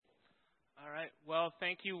right. Well,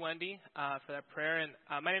 thank you, Wendy, for that prayer. And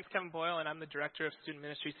my name's Kevin Boyle, and I'm the Director of Student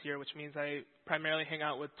Ministries here, which means I primarily hang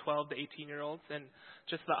out with 12 to 18-year-olds, and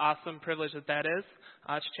just the awesome privilege that is.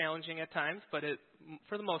 It's challenging at times, but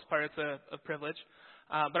for the most part, it's a privilege.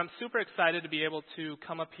 But I'm super excited to be able to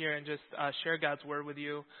come up here and just share God's Word with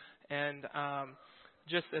you. And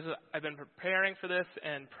just as I've been preparing for this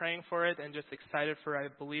and praying for it and just excited for, I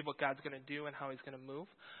believe, what God's going to do and how He's going to move.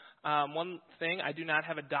 One thing, I do not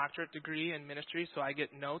have a doctorate degree in ministry, so I get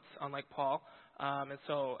notes, unlike Paul. And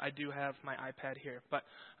so I do have my iPad here. But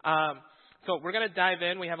so we're going to dive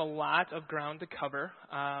in. We have a lot of ground to cover.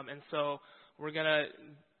 And so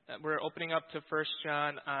we're opening up to 1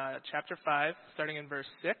 John chapter 5, starting in verse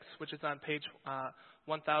 6, which is on page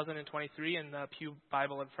 1023 in the Pew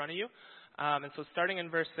Bible in front of you. And so starting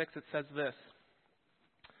in verse 6, it says this.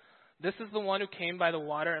 This is the one who came by the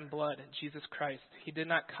water and blood, Jesus Christ. He did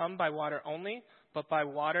not come by water only, but by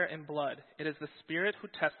water and blood. It is the Spirit who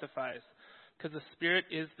testifies, because the Spirit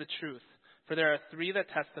is the truth. For there are three that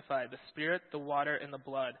testify, the Spirit, the water, and the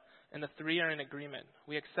blood, and the three are in agreement.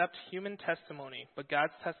 We accept human testimony, but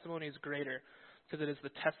God's testimony is greater, because it is the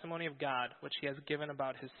testimony of God, which He has given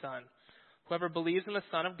about His Son. Whoever believes in the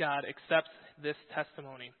Son of God accepts this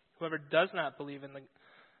testimony. Whoever does not believe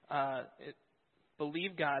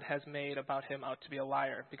believe God has made about Him out to be a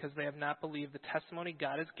liar, because they have not believed the testimony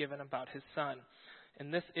God has given about His Son.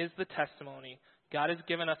 And this is the testimony. God has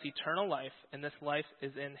given us eternal life, and this life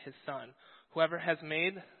is in His Son. Whoever has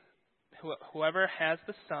the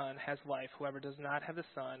Son has life. Whoever does not have the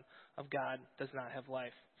Son of God does not have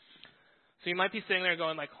life. So you might be sitting there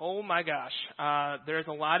going like, oh my gosh, there's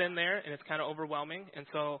a lot in there, and it's kind of overwhelming. And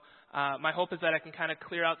so my hope is that I can kind of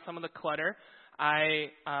clear out some of the clutter.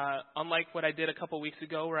 Unlike what I did a couple weeks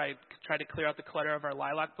ago where I tried to clear out the clutter of our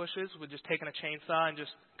lilac bushes with just taking a chainsaw and just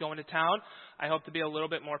going to town, I hope to be a little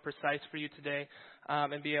bit more precise for you today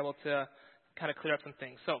and be able to kind of clear up some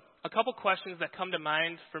things. So a couple questions that come to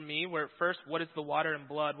mind for me were, first, what is the water and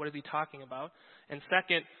blood? What is he talking about? And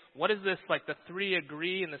second, what is this, like the three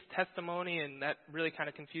agree in this testimony? And that really kind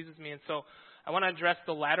of confuses me. And so I want to address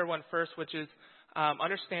the latter one first, which is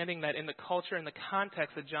understanding that in the culture and the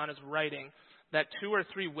context that John is writing, that two or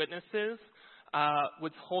three witnesses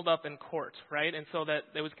would hold up in court, right? And so that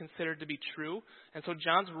it was considered to be true. And so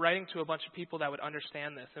John's writing to a bunch of people that would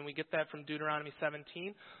understand this. And we get that from Deuteronomy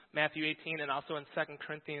 17, Matthew 18, and also in 2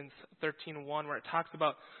 Corinthians 13:1, where it talks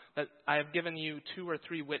about that I have given you two or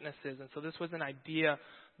three witnesses. And so this was an idea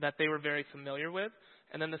that they were very familiar with.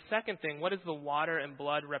 And then the second thing, what does the water and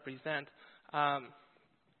blood represent?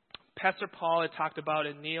 Pastor Paul had talked about,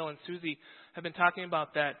 and Neil and Susie have been talking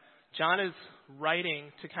about that John is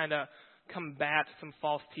writing to kind of combat some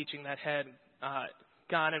false teaching that had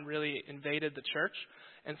gone and really invaded the church.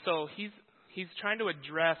 And so he's trying to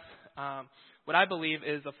address what I believe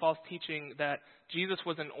is a false teaching that Jesus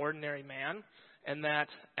was an ordinary man, and that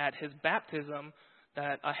at His baptism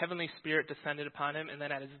that a heavenly Spirit descended upon Him, and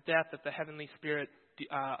then at His death that the heavenly Spirit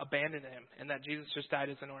abandoned Him, and that Jesus just died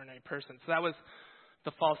as an ordinary person. So that was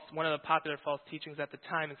one of the popular false teachings at the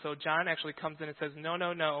time. And so John actually comes in and says,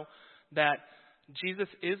 no, that Jesus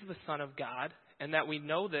is the Son of God, and that we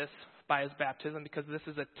know this by His baptism because this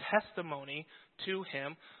is a testimony to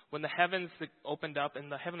Him. When the heavens opened up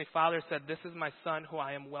and the Heavenly Father said, this is my Son who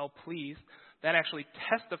I am well pleased, that actually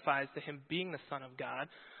testifies to Him being the Son of God.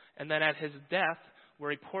 And then at His death,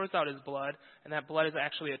 where He pours out His blood, and that blood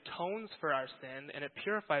actually atones for our sin, and it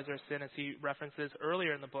purifies our sin, as he references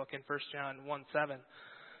earlier in the book in 1 John 1:7.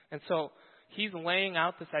 And so he's laying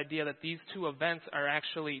out this idea that these two events are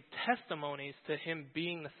actually testimonies to Him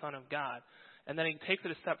being the Son of God. And then he takes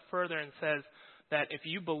it a step further and says that if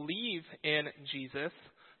you believe in Jesus,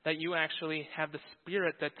 that you actually have the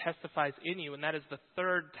Spirit that testifies in you, and that is the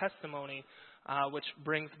third testimony which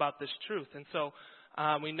brings about this truth. And so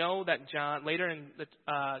we know that John, later in the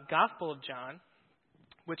Gospel of John,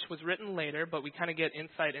 which was written later, but we kind of get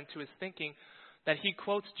insight into his thinking, that he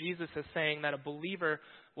quotes Jesus as saying that a believer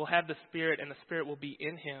will have the Spirit and the Spirit will be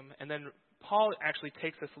in him. And then Paul actually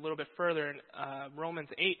takes this a little bit further in Romans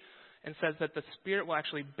 8 and says that the Spirit will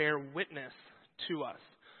actually bear witness to us.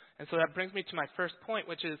 And so that brings me to my first point,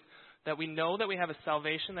 which is that we know that we have a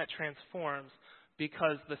salvation that transforms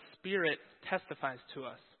because the Spirit testifies to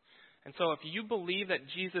us. And so if you believe that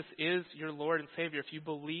Jesus is your Lord and Savior, if you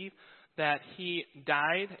believe that He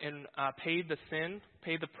died and paid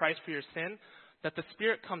the price for your sin, that the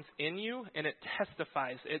Spirit comes in you and it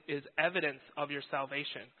testifies. It is evidence of your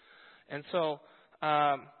salvation. And so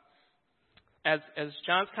as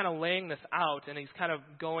John's kind of laying this out and he's kind of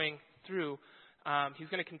going through, he's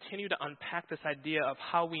going to continue to unpack this idea of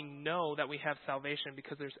how we know that we have salvation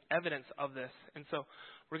because there's evidence of this. And so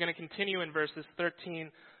we're going to continue in verses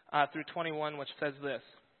 13 through 21, which says this.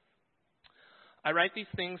 I write these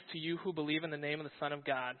things to you who believe in the name of the Son of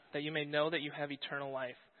God, that you may know that you have eternal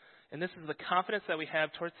life. And this is the confidence that we have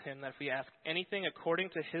towards him, that if we ask anything according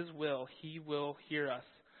to his will, he will hear us.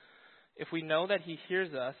 If we know that he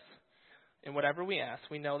hears us in whatever we ask,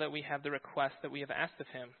 we know that we have the request that we have asked of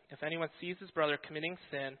him. If anyone sees his brother committing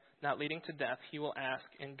sin, not leading to death, he will ask,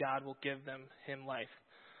 and God will give him life.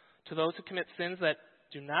 To those who commit sins that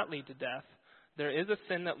do not lead to death, there is a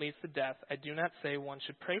sin that leads to death. I do not say one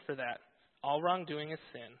should pray for that. All wrongdoing is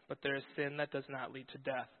sin, but there is sin that does not lead to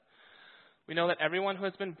death. We know that everyone who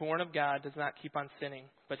has been born of God does not keep on sinning,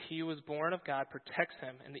 but he who is born of God protects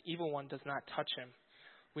him, and the evil one does not touch him.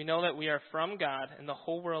 We know that we are from God, and the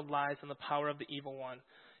whole world lies in the power of the evil one.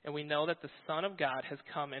 And we know that the Son of God has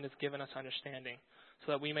come and has given us understanding,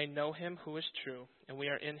 so that we may know him who is true, and we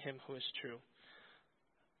are in him who is true,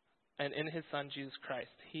 and in his Son, Jesus Christ.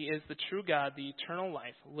 He is the true God, the eternal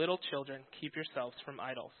life. Little children, keep yourselves from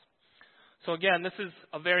idols. So again, this is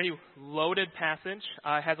a very loaded passage.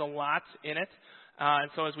 It has a lot in it. And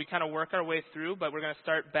so as we kind of work our way through, but we're going to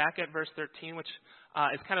start back at verse 13, which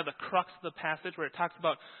is kind of the crux of the passage where it talks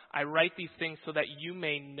about, I write these things so that you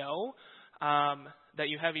may know that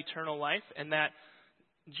you have eternal life, and that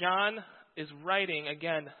John is writing,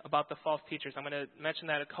 again, about the false teachers. I'm going to mention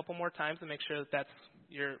that a couple more times to make sure that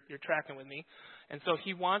you're tracking with me. And so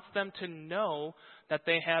he wants them to know that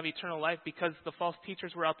they have eternal life because the false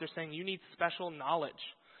teachers were out there saying you need special knowledge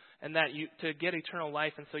and that you to get eternal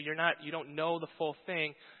life. And so you don't know the full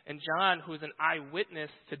thing. And John, who is an eyewitness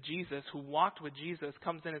to Jesus, who walked with Jesus,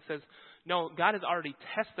 comes in and says, no, God has already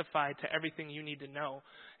testified to everything you need to know.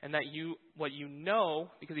 And that what you know,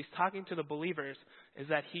 because he's talking to the believers, is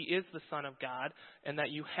that he is the Son of God and that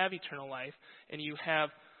you have eternal life and you have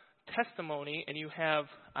testimony and you have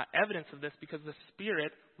evidence of this because the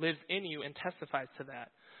Spirit lives in you and testifies to that.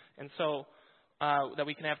 And so that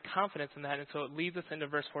we can have confidence in that. And so it leads us into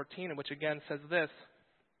verse 14, which again says this.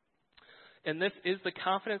 And this is the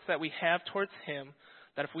confidence that we have towards him,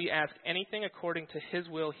 that if we ask anything according to his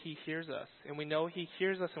will, he hears us. And we know he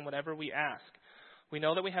hears us in whatever we ask. We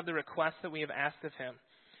know that we have the request that we have asked of him.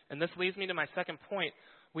 And this leads me to my second point.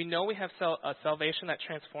 We know we have a salvation that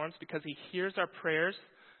transforms because he hears our prayers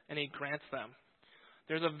and he grants them.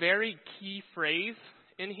 There's a very key phrase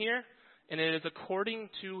in here, and it is according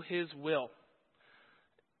to his will.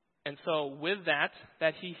 And so with that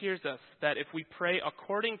he hears us, that if we pray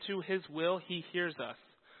according to his will, he hears us,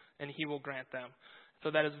 and he will grant them.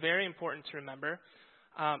 So that is very important to remember.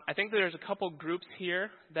 I think that there's a couple groups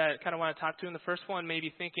here that kind of want to talk to. And the first one may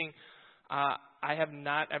be thinking, I have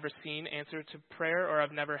not ever seen answer to prayer, or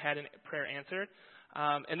I've never had a prayer answered.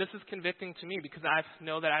 And this is convicting to me because I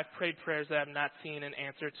know that I've prayed prayers that I've not seen an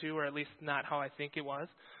answer to, or at least not how I think it was.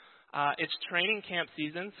 It's training camp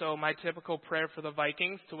season, so my typical prayer for the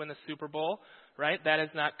Vikings to win the Super Bowl, right? That has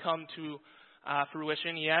not come to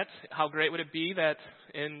fruition yet. How great would it be that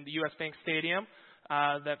in the U.S. Bank Stadium,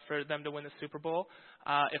 that for them to win the Super Bowl?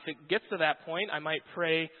 If it gets to that point, I might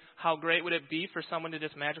pray, how great would it be for someone to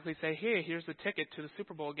just magically say, hey, here's the ticket to the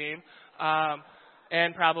Super Bowl game,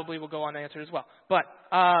 and probably will go unanswered as well. But,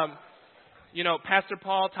 Pastor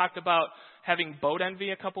Paul talked about having boat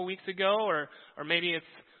envy a couple weeks ago, or maybe it's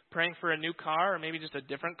praying for a new car, or maybe just a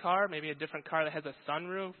different car, maybe a different car that has a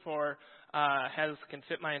sunroof or can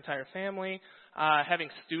fit my entire family. Having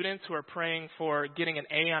students who are praying for getting an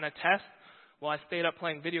A on a test. Well, I stayed up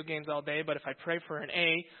playing video games all day, but if I pray for an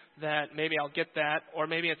A, that maybe I'll get that. Or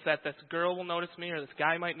maybe it's that this girl will notice me, or this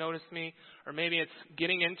guy might notice me, or maybe it's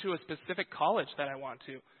getting into a specific college that I want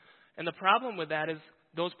to. And the problem with that is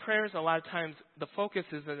those prayers, a lot of times, the focus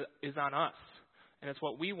is on us, and it's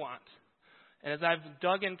what we want. And as I've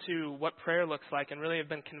dug into what prayer looks like and really have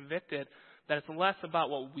been convicted that it's less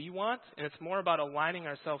about what we want, and it's more about aligning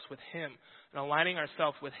ourselves with him and aligning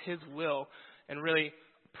ourselves with his will and really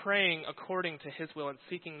praying according to his will and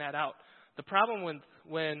seeking that out. The problem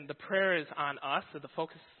when the prayer is on us, or the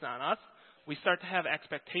focus is on us, we start to have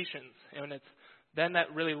expectations, and then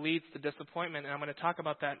that really leads to disappointment, and I'm going to talk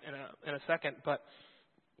about that in a second. But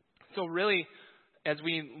so really, as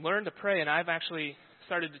we learn to pray, and I've actually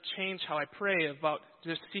started to change how I pray about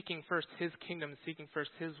just seeking first his kingdom, seeking first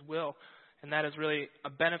his will, and that has really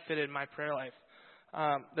benefited my prayer life.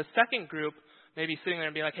 The second group may be sitting there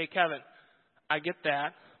and be like, hey, Kevin, I get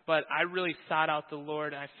that, but I really sought out the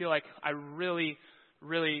Lord, and I feel like I really,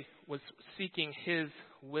 really was seeking his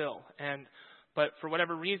will. And But for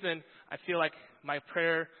whatever reason, I feel like my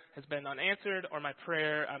prayer has been unanswered, or my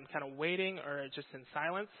prayer I'm kind of waiting or just in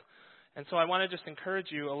silence. And so I want to just encourage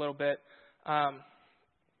you a little bit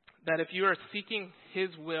that if you are seeking His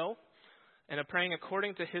will and are praying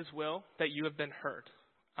according to His will, that you have been heard.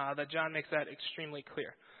 That John makes that extremely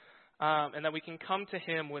clear. And that we can come to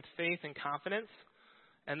Him with faith and confidence,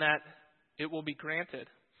 and that it will be granted.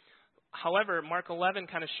 However, Mark 11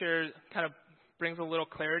 kind of brings a little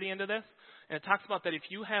clarity into this. And it talks about that if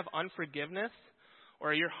you have unforgiveness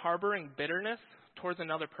or you're harboring bitterness towards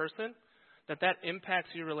another person, that impacts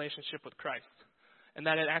your relationship with Christ, and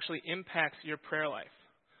that it actually impacts your prayer life.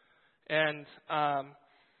 And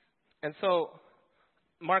so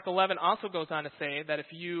Mark 11 also goes on to say that if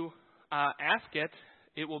you ask it,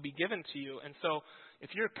 it will be given to you. And so if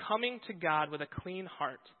you're coming to God with a clean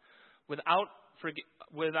heart,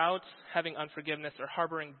 without having unforgiveness or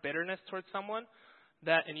harboring bitterness towards someone,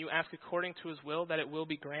 and you ask according to His will, that it will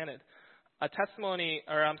be granted. A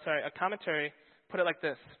commentary put it like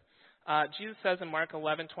this. Jesus says in Mark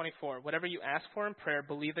 11:24, whatever you ask for in prayer,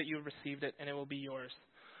 believe that you have received it and it will be yours.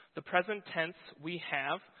 The present tense we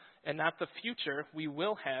have, and not the future we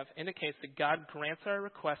will have, indicates that God grants our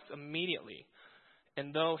requests immediately.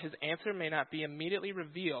 And though His answer may not be immediately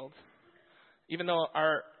revealed, even though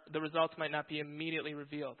the results might not be immediately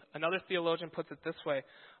revealed. Another theologian puts it this way: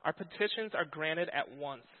 our petitions are granted at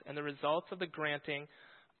once, and the results of the granting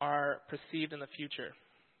are perceived in the future.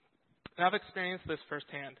 And I've experienced this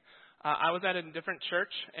firsthand. I was at a different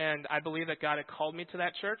church, and I believe that God had called me to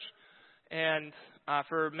that church. And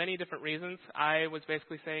for many different reasons, I was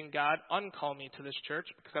basically saying, God, uncall me to this church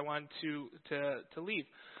because I wanted to leave.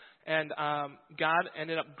 And God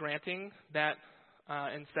ended up granting that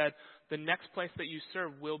and said, the next place that you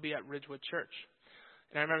serve will be at Ridgewood Church.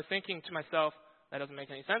 And I remember thinking to myself, that doesn't make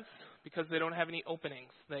any sense because they don't have any openings.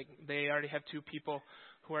 They already have 2 people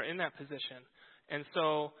who are in that position. And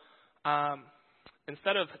so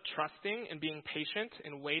instead of trusting and being patient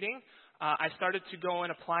and waiting, I started to go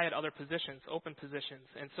and apply at other positions, open positions.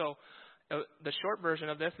 And so the short version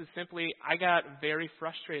of this is simply I got very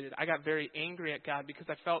frustrated. I got very angry at God because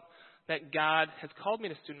I felt that God has called me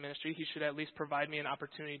to student ministry. He should at least provide me an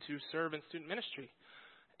opportunity to serve in student ministry.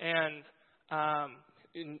 And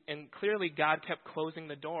clearly God kept closing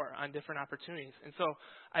the door on different opportunities. And so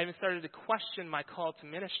I even started to question my call to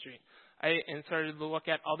ministry. And started to look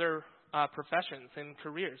at other professions and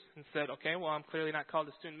careers and said, okay, well, I'm clearly not called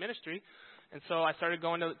to student ministry. And so I started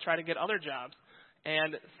going to try to get other jobs.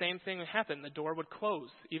 And same thing would happen. The door would close.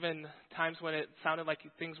 Even times when it sounded like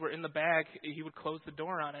things were in the bag, He would close the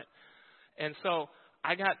door on it. And so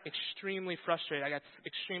I got extremely frustrated. I got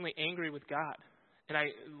extremely angry with God. And I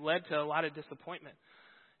led to a lot of disappointment.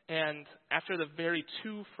 And after the very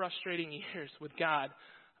 2 frustrating years with God,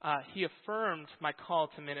 He affirmed my call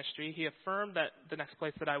to ministry. He affirmed that the next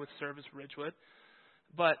place that I would serve is Ridgewood.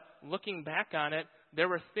 But looking back on it, there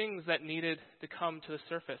were things that needed to come to the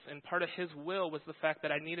surface. And part of His will was the fact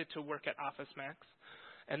that I needed to work at Office Max.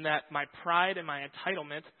 And that my pride and my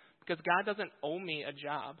entitlement, because God doesn't owe me a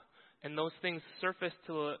job. And those things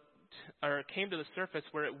came to the surface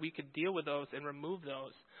where we could deal with those and remove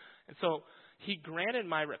those. And so He granted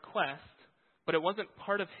my request, but it wasn't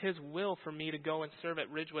part of His will for me to go and serve at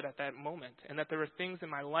Ridgewood at that moment, and that there were things in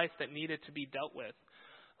my life that needed to be dealt with.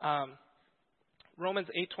 Romans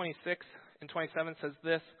 8:26 and 27 says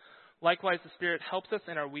this, likewise the Spirit helps us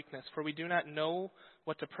in our weakness, for we do not know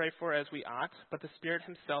what to pray for as we ought, but the Spirit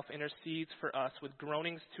Himself intercedes for us with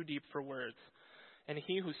groanings too deep for words. And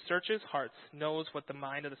He who searches hearts knows what the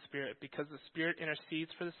mind of the Spirit, because the Spirit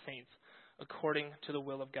intercedes for the saints according to the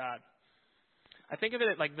will of God. I think of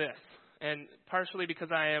it like this, and partially because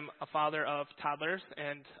I am a father of toddlers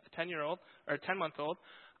and a 10-year-old or a 10-month-old,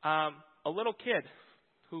 a little kid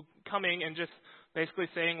who coming and just basically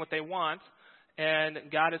saying what they want, and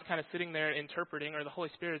God is kind of sitting there interpreting, or the Holy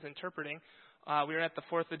Spirit is interpreting. We were at the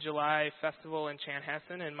 4th of July festival in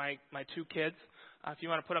Chanhassen, and my 2 kids, if you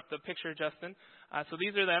want to put up the picture, Justin. So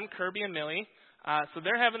these are them, Kirby and Millie. So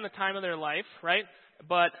they're having the time of their life, right?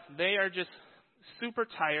 But they are just super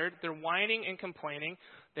tired. They're whining and complaining.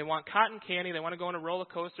 They want cotton candy. They want to go on a roller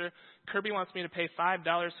coaster. Kirby wants me to pay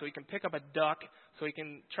 $5 so he can pick up a duck so he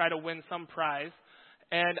can try to win some prize.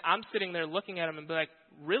 And I'm sitting there looking at him and be like,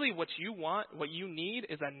 really what you want, what you need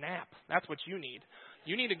is a nap. That's what you need.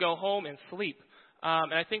 You need to go home and sleep.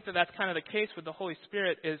 And I think that that's kind of the case with the Holy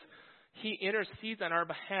Spirit is He intercedes on our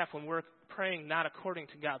behalf when we're praying not according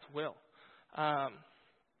to God's will.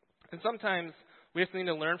 And sometimes we just need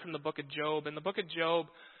to learn from the book of Job. In the book of Job,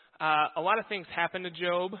 a lot of things happen to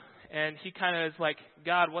Job, and he kind of is like,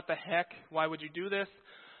 God, what the heck? Why would you do this?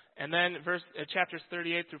 And then chapters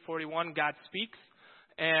 38 through 41, God speaks,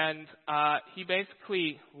 and he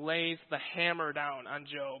basically lays the hammer down on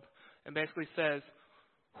Job and basically says,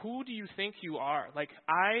 who do you think you are? Like,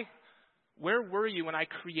 where were you when I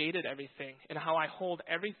created everything and how I hold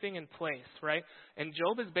everything in place, right? And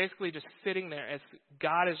Job is basically just sitting there as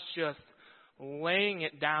God is just laying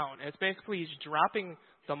it down. It's basically he's dropping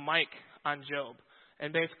the mic on Job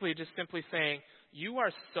and basically just simply saying, you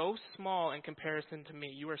are so small in comparison to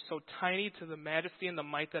me. You are so tiny to the majesty and the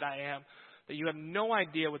might that I am that you have no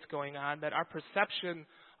idea what's going on, that our perception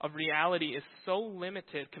of reality is so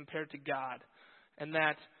limited compared to God, and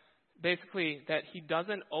that basically that he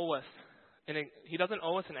doesn't owe us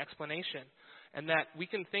an explanation, and that we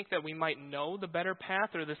can think that we might know the better path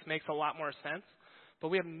or this makes a lot more sense, but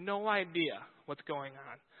we have no idea what's going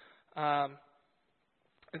on.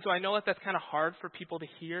 And so I know that that's kind of hard for people to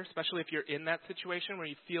hear, especially if you're in that situation where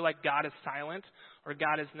you feel like God is silent or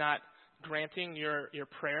God is not granting your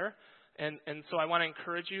prayer. And so I want to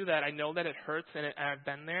encourage you that I know that it hurts and I've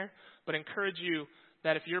been there, but encourage you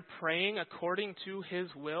that if you're praying according to his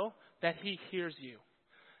will, that he hears you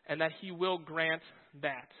and that he will grant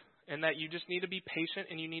that, and that you just need to be patient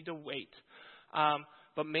and you need to wait.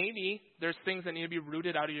 But maybe there's things that need to be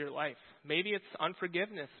rooted out of your life. Maybe it's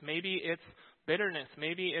unforgiveness. Maybe it's bitterness.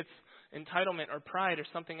 Maybe it's entitlement or pride or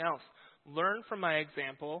something else. Learn from my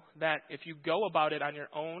example that if you go about it on your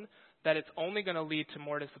own, that it's only going to lead to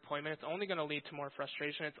more disappointment. It's only going to lead to more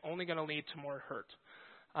frustration. It's only going to lead to more hurt.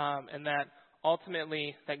 And that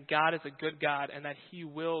ultimately that God is a good God and that he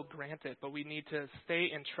will grant it. But we need to stay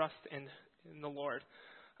and trust in the Lord.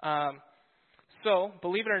 So,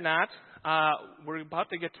 believe it or not, we're about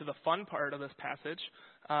to get to the fun part of this passage.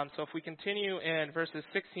 So if we continue in verses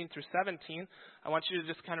 16 through 17, I want you to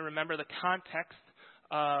just kind of remember the context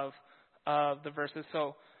of the verses.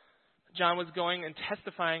 So John was going and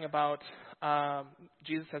testifying about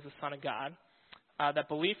Jesus as the Son of God, that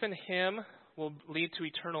belief in him will lead to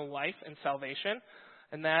eternal life and salvation,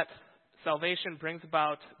 and that salvation brings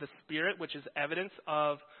about the Spirit, which is evidence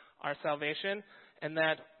of our salvation, and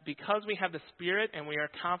that because we have the Spirit and we are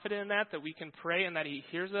confident in that we can pray and that he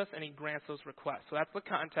hears us and he grants those requests. So that's the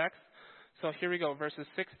context. So here we go, verses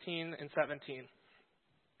 16 and 17.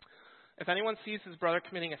 If anyone sees his brother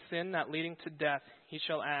committing a sin not leading to death, he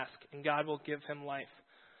shall ask, and God will give him life.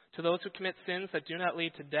 To those who commit sins that do not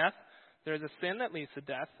lead to death, there is a sin that leads to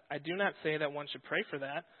death. I do not say that one should pray for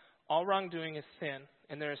that. All wrongdoing is sin,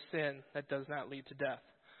 and there is sin that does not lead to death.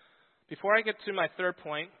 Before I get to my third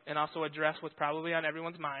point, and also address what's probably on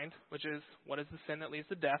everyone's mind, which is what is the sin that leads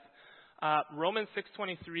to death, Romans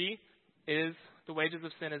 6:23 is the wages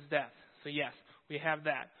of sin is death. So yes, we have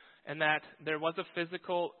that. And that there was a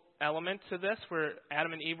physical element to this where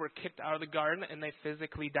Adam and Eve were kicked out of the garden and they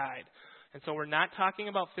physically died. And so we're not talking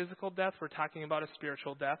about physical death, we're talking about a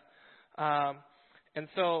spiritual death. And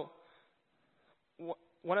so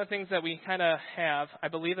one of the things that we kind of have, I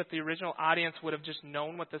believe that the original audience would have just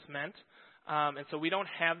known what this meant. And so we don't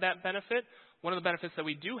have that benefit. One of the benefits that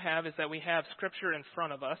we do have is that we have Scripture in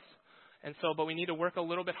front of us. And so, but we need to work a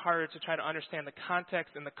little bit harder to try to understand the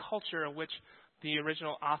context and the culture in which the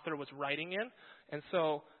original author was writing in. And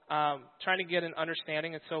so, trying to get an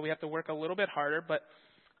understanding. And so we have to work a little bit harder. But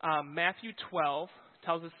Matthew 12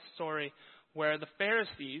 tells us a story where the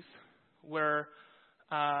Pharisees were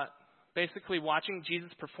basically watching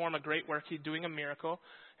Jesus perform a great work. He's doing a miracle,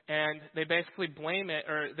 and they basically blame it,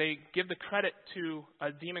 or they give the credit to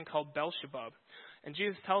a demon called Beelzebub. And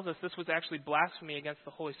Jesus tells us this was actually blasphemy against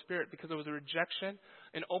the Holy Spirit because it was a rejection,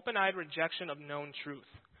 an open-eyed rejection of known truth.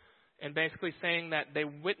 And basically saying that they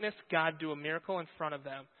witnessed God do a miracle in front of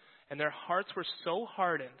them, and their hearts were so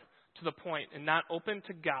hardened to the point and not open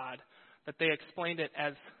to God that they explained it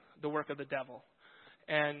as the work of the devil.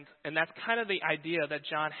 And that's kind of the idea that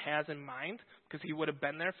John has in mind, because he would have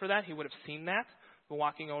been there for that. He would have seen that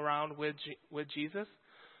walking around with Jesus.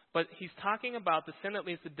 But he's talking about the sin that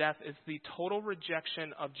leads to death is the total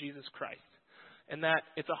rejection of Jesus Christ. And that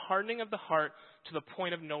it's a hardening of the heart to the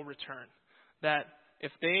point of no return. That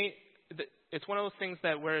it's one of those things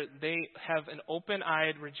that where they have an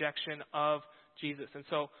open-eyed rejection of Jesus. And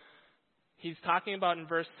so he's talking about in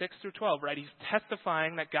verse 6 through 12, right? He's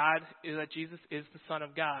testifying that that Jesus is the Son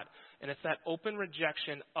of God. And it's that open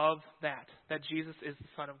rejection of that Jesus is the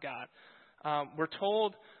Son of God. We're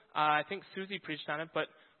told, I think Susie preached on it, but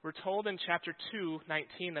we're told in chapter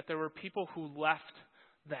 2:19 that there were people who left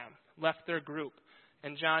their group.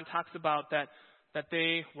 And John talks about that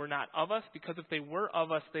they were not of us, because if they were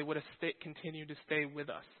of us, they would have continued to stay with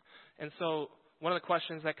us. And so one of the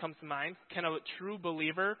questions that comes to mind, can a true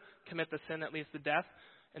believer commit the sin that leads to death?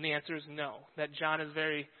 And the answer is no. That John is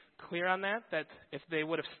very clear on that if they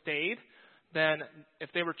would have stayed, then if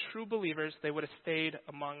they were true believers, they would have stayed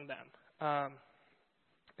among them.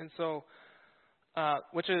 So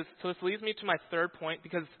this leads me to my third point,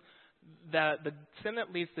 because the sin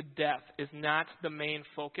that leads to death is not the main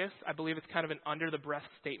focus. I believe it's kind of an under-the-breath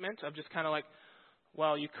statement of just kind of like,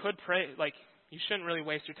 well, you could pray, like, you shouldn't really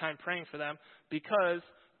waste your time praying for them, because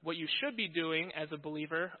what you should be doing as a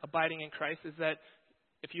believer, abiding in Christ, is that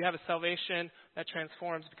if you have a salvation that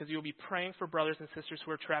transforms, because you will be praying for brothers and sisters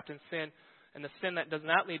who are trapped in sin, and the sin that does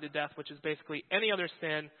not lead to death, which is basically any other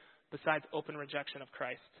sin besides open rejection of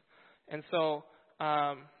Christ. And so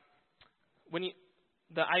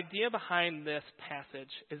the idea behind this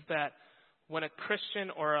passage is that when a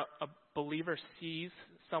Christian or a believer sees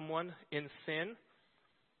someone in sin,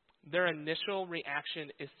 their initial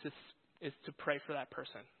reaction is to pray for that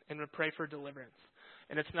person and to pray for deliverance.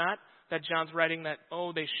 And it's not that John's writing that,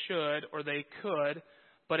 oh, they should or they could,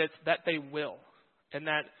 but it's that they will. And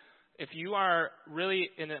that if you are really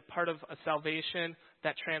in a part of a salvation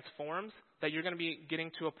that transforms, that you're going to be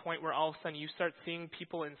getting to a point where all of a sudden you start seeing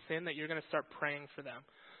people in sin, that you're going to start praying for them.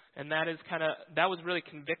 And that was really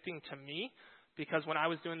convicting to me, because when I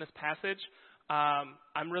was doing this passage,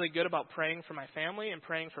 I'm really good about praying for my family and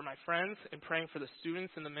praying for my friends and praying for the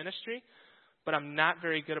students in the ministry, but I'm not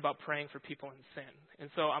very good about praying for people in sin. And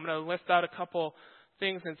so I'm going to list out a couple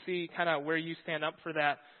things and see kind of where you stand up for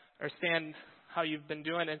that, or stand how you've been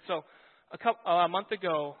doing. And so a month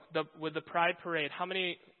ago, with the Pride Parade, how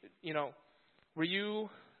many, were you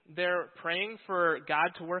there praying for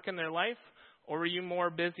God to work in their life? Or were you more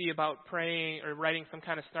busy about praying or writing some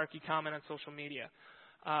kind of snarky comment on social media?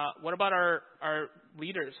 What about our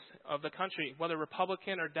leaders of the country, whether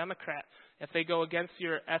Republican or Democrat? If they go against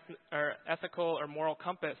your ethical or moral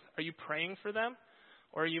compass, are you praying for them?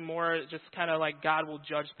 Or are you more just kind of like God will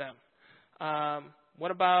judge them?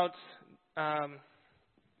 What about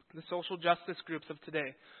the social justice groups of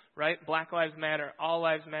today, right? Black Lives Matter, All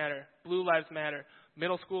Lives Matter, Blue Lives Matter,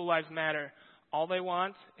 Middle School Lives Matter. All they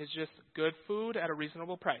want is just good food at a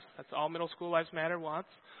reasonable price. That's all Middle School Lives Matter wants.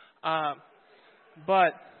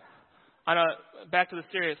 But back to the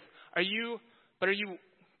serious, are you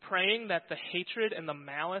praying that the hatred and the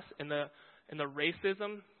malice and the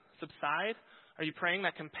racism subside? Are you praying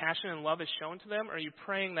that compassion and love is shown to them? Or are you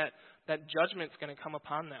praying that judgment's going to come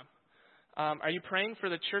upon them? Are you praying for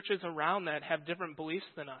the churches around that have different beliefs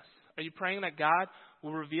than us? Are you praying that God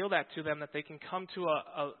will reveal that to them, that they can come to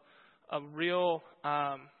a real,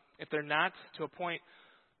 if they're not, to a point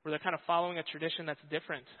where they're kind of following a tradition that's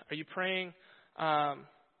different? Are you praying,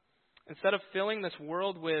 instead of filling this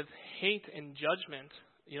world with hate and judgment,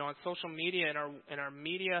 on social media and our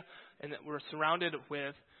media, and that we're surrounded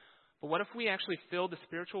with, but what if we actually filled the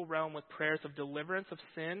spiritual realm with prayers of deliverance of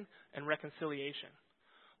sin and reconciliation?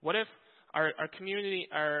 What if our community,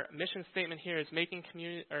 our mission statement here is making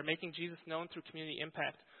Jesus known through community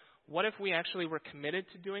impact? What if we actually were committed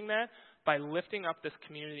to doing that by lifting up this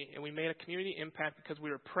community, and we made a community impact because we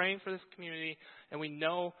were praying for this community, and we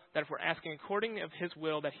know that if we're asking according to His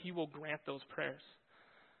will, that He will grant those prayers?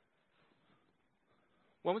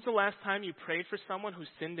 When was the last time you prayed for someone who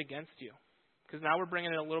sinned against you? Because now we're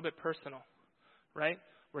bringing it a little bit personal, right?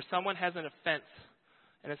 Where someone has an offense,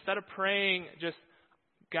 and instead of praying just,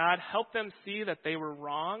 God, help them see that they were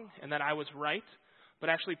wrong and that I was right, but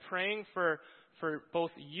actually praying for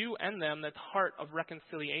both you and them, that heart of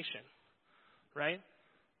reconciliation, right?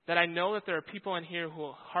 That I know that there are people in here who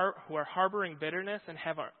are harboring bitterness and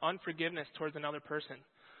have unforgiveness towards another person.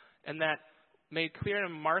 And that made clear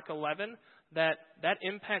in Mark 11 that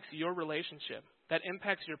impacts your relationship, that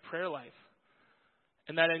impacts your prayer life.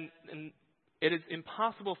 And that it is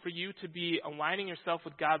impossible for you to be aligning yourself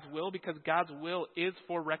with God's will, because God's will is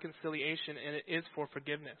for reconciliation and it is for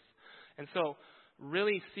forgiveness. And so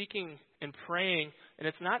really seeking and praying, and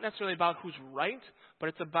it's not necessarily about who's right, but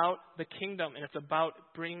it's about the kingdom, and it's about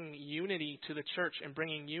bringing unity to the church and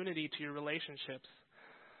bringing unity to your relationships.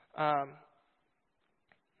 And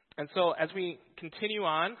so as we continue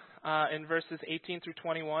on in verses 18 through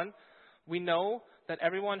 21, we know that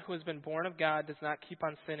everyone who has been born of God does not keep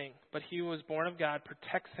on sinning, but he who is born of God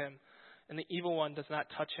protects him, and the evil one does not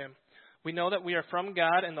touch him. We know that we are from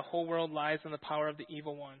God, and the whole world lies in the power of the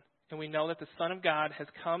evil one. And we know that the Son of God has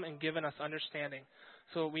come and given us understanding,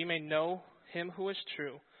 so that we may know Him who is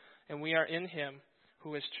true, and we are in Him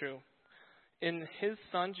who is true. In His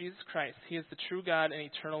Son, Jesus Christ, He is the true God and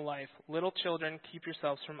eternal life. Little children, keep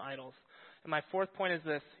yourselves from idols. And my fourth point is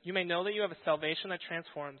this: you may know that you have a salvation that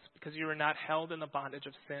transforms, because you are not held in the bondage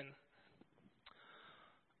of sin.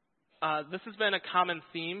 this has been a common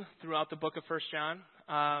theme throughout the book of 1 John,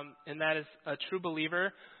 and that is a true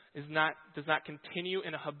believer does not continue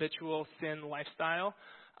in a habitual sin lifestyle.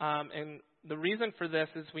 And the reason for this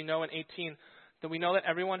is we know in 18 that we know that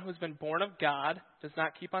everyone who has been born of God does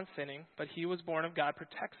not keep on sinning, but he who was born of God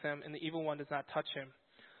protects him, and the evil one does not touch him.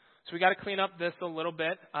 So we got to clean up this a little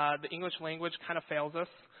bit. The English language kind of fails us.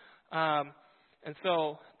 And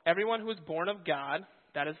so everyone who is born of God,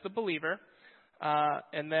 that is the believer,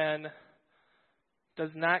 and then does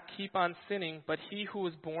not keep on sinning, but he who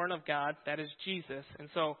was born of God, that is Jesus. And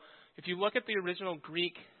so if you look at the original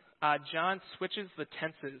Greek, John switches the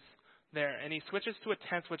tenses there, and he switches to a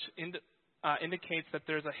tense which indicates that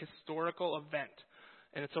there's a historical event.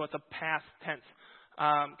 And so it's a past tense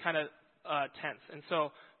tense. And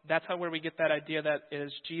so that's where we get that idea that it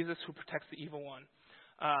is Jesus who protects the evil one,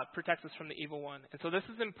 protects us from the evil one. And so this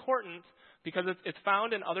is important because it's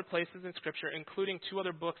found in other places in Scripture, including 2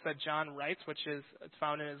 other books that John writes, it's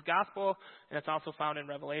found in his Gospel, and it's also found in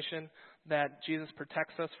Revelation, that Jesus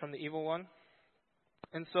protects us from the evil one.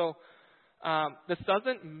 And so this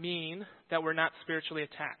doesn't mean that we're not spiritually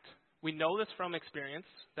attacked. We know this from experience,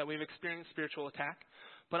 that we've experienced spiritual attack,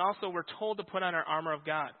 but also we're told to put on our armor of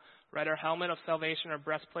God, right? Our helmet of salvation, our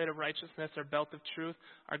breastplate of righteousness, our belt of truth,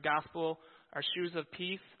 our gospel, our shoes of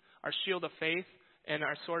peace, our shield of faith, and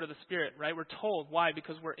our sword of the Spirit, right? We're told. Why?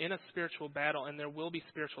 Because we're in a spiritual battle and there will be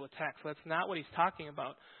spiritual attacks. So that's not what he's talking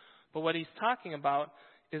about. But what he's talking about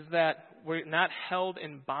is that we're not held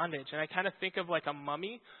in bondage. And I kind of think of like a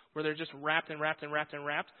mummy where they're just wrapped and wrapped and wrapped and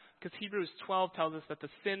wrapped. Because Hebrews 12 tells us that the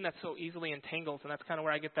sin that so easily entangles, and that's kind of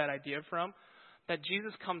where I get that idea from, that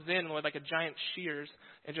Jesus comes in with like a giant shears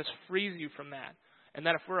and just frees you from that. And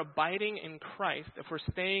that if we're abiding in Christ, if we're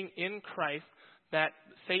staying in Christ, that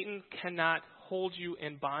Satan cannot hold you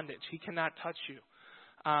in bondage. He cannot touch you.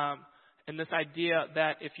 And this idea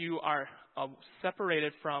that if you are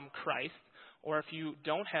separated from Christ, or if you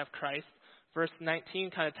don't have Christ, verse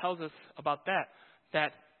 19 kind of tells us about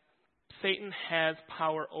that Satan has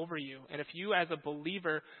power over you. And if you as a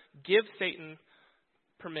believer give Satan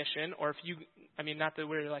permission, or if you, not that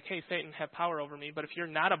we're like, hey, Satan, have power over me, but if you're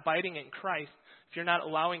not abiding in Christ, if you're not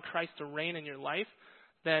allowing Christ to reign in your life,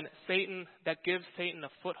 then that gives Satan a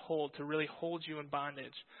foothold to really hold you in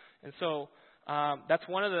bondage. And so that's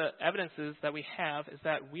one of the evidences that we have, is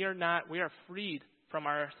that we are freed from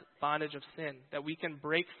our bondage of sin, that we can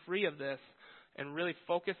break free of this and really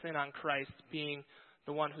focus in on Christ being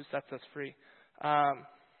the one who sets us free. And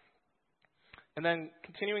then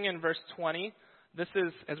continuing in verse 20, this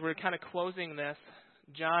is, as we're kind of closing this,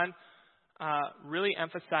 John really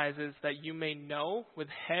emphasizes that you may know with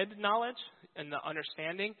head knowledge and the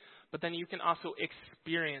understanding, but then you can also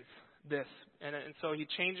experience this. And so he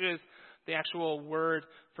changes the actual word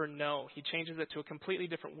for know. He changes it to a completely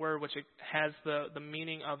different word, which it has the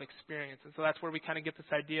meaning of experience. And so that's where we kind of get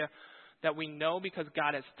this idea that we know because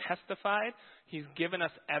God has testified. He's given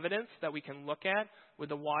us evidence that we can look at with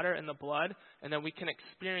the water and the blood, and then we can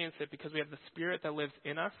experience it because we have the Spirit that lives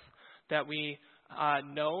in us, that we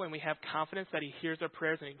know and we have confidence that he hears our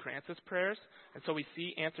prayers and he grants us prayers. And so we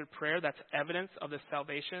see answered prayer. That's evidence of the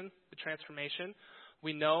salvation, the transformation.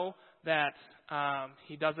 We know that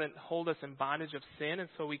he doesn't hold us in bondage of sin, and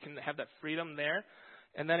so we can have that freedom there.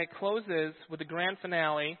 And then it closes with the grand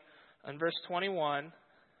finale in verse 21,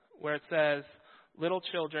 where it says, little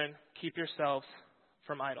children, keep yourselves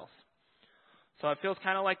from idols. So it feels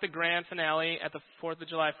kind of like the grand finale at the 4th of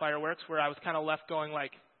July fireworks, where I was kind of left going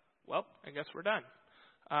like, well, I guess we're done,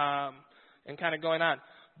 and kind of going on.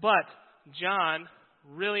 But John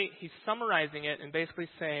he's summarizing it and basically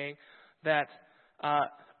saying that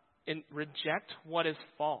reject what is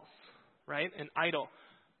false, right? An idol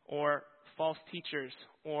or false teachers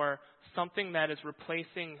or something that is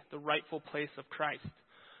replacing the rightful place of Christ,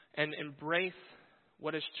 and embrace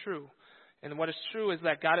what is true. And what is true is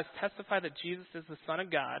that God has testified that Jesus is the Son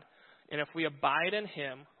of God, and if we abide in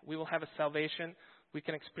him, we will have a salvation we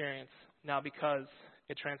can experience now because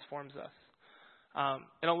it transforms us.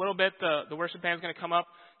 In a little bit, the worship band is going to come up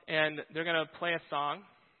and they're going to play a song.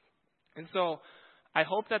 And so I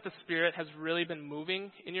hope that the Spirit has really been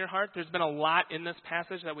moving in your heart. There's been a lot in this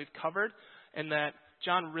passage that we've covered, and that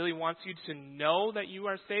John really wants you to know that you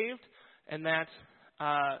are saved, and that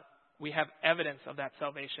we have evidence of that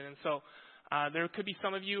salvation. And so there could be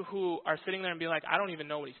some of you who are sitting there and be like, I don't even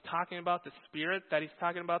know what he's talking about, the Spirit that he's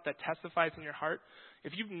talking about that testifies in your heart.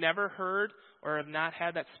 If you've never heard or have not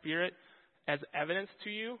had that Spirit as evidence to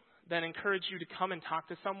you, then encourage you to come and talk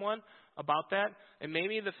to someone about that. And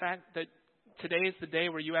maybe the fact that today is the day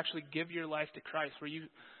where you actually give your life to Christ, where you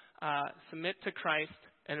submit to Christ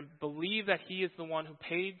and believe that he is the one who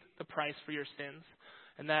paid the price for your sins,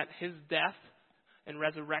 and that his death and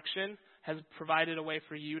resurrection has provided a way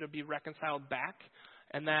for you to be reconciled back,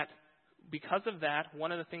 and that because of that,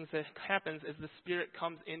 one of the things that happens is the Spirit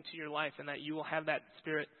comes into your life, and that you will have that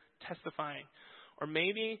Spirit testifying. Or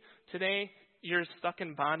maybe today you're stuck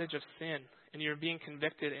in bondage of sin, and you're being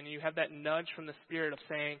convicted, and you have that nudge from the Spirit of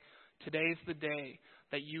saying, today's the day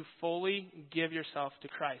that you fully give yourself to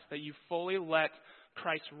Christ, that you fully let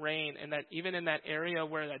Christ reign, and that even in that area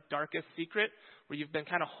where that darkest secret, where you've been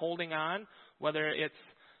kind of holding on, whether it's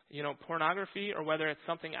pornography or whether it's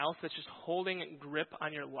something else that's just holding grip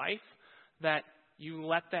on your life, that you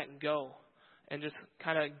let that go and just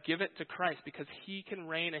kind of give it to Christ, because he can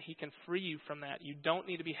reign and he can free you from that. You don't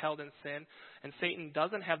need to be held in sin, and Satan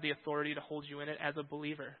doesn't have the authority to hold you in it as a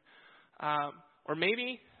believer. Or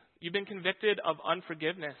maybe you've been convicted of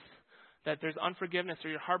unforgiveness, that there's unforgiveness or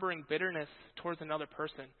you're harboring bitterness towards another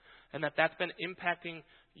person, and that's been impacting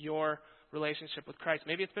your relationship with Christ.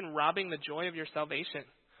 Maybe it's been robbing the joy of your salvation.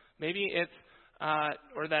 Maybe it's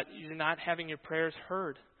or that you're not having your prayers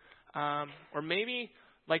heard. Or maybe,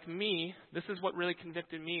 like me, this is what really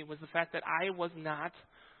convicted me, was the fact that I was not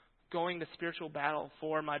going to spiritual battle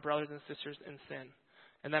for my brothers and sisters in sin,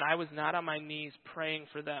 and that I was not on my knees praying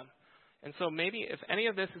for them. And so maybe if any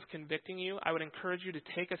of this is convicting you, I would encourage you to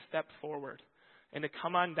take a step forward and to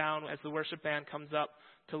come on down as the worship band comes up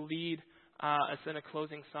to lead us in a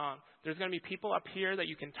closing song. There's going to be people up here that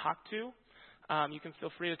you can talk to. You can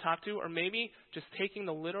feel free to talk to, or maybe just taking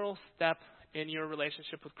the literal step in your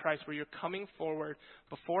relationship with Christ where you're coming forward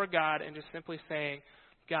before God and just simply saying,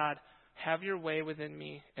 God, have your way within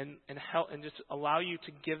me, and help, and just allow you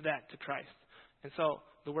to give that to Christ. And so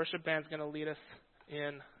the worship band's going to lead us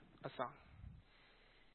in a song.